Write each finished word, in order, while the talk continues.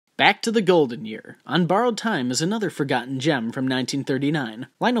Back to the Golden Year. On Borrowed Time is another forgotten gem from 1939.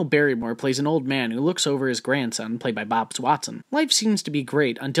 Lionel Barrymore plays an old man who looks over his grandson, played by Bob Watson. Life seems to be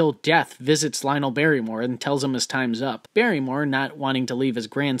great until death visits Lionel Barrymore and tells him his time's up. Barrymore, not wanting to leave his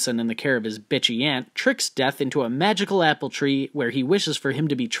grandson in the care of his bitchy aunt, tricks Death into a magical apple tree where he wishes for him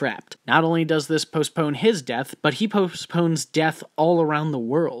to be trapped. Not only does this postpone his death, but he postpones death all around the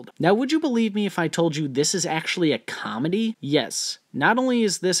world. Now, would you believe me if I told you this is actually a comedy? Yes. Not only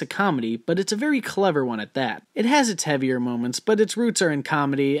is this a comedy, but it's a very clever one at that. It has its heavier moments, but its roots are in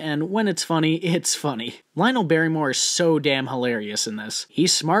comedy, and when it's funny, it's funny. Lionel Barrymore is so damn hilarious in this.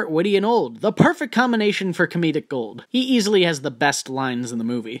 He's smart, witty, and old. The perfect combination for comedic gold. He easily has the best lines in the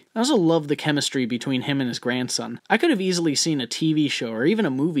movie. I also love the chemistry between him and his grandson. I could have easily seen a TV show or even a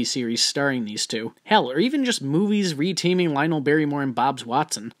movie series starring these two. Hell, or even just movies reteaming Lionel Barrymore and Bob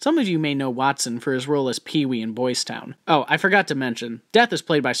Watson. Some of you may know Watson for his role as Pee-wee in Boys Town. Oh, I forgot to mention, Death is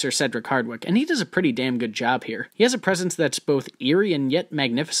played by Sir Cedric Hardwicke, and he does a pretty damn good job here. He has a presence that's both eerie and yet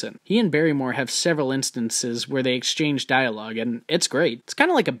magnificent. He and Barrymore have several instances where they exchange dialogue, and it's great. It's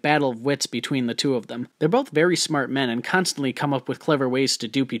kind of like a battle of wits between the two of them. They're both very smart men and constantly come up with clever ways to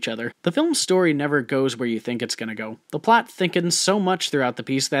dupe each other. The film's story never goes where you think it's gonna go. The plot thickens so much throughout the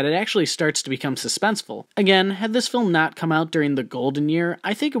piece that it actually starts to become suspenseful. Again, had this film not come out during the Golden Year,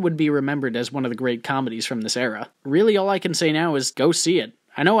 I think it would be remembered as one of the great comedies from this era. Really, all I can say now is go see it.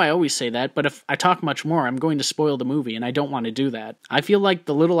 I know I always say that, but if I talk much more, I'm going to spoil the movie, and I don't want to do that. I feel like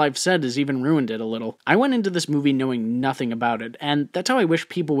the little I've said has even ruined it a little. I went into this movie knowing nothing about it, and that's how I wish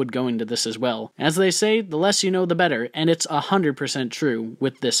people would go into this as well. As they say, the less you know, the better, and it's 100% true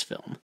with this film.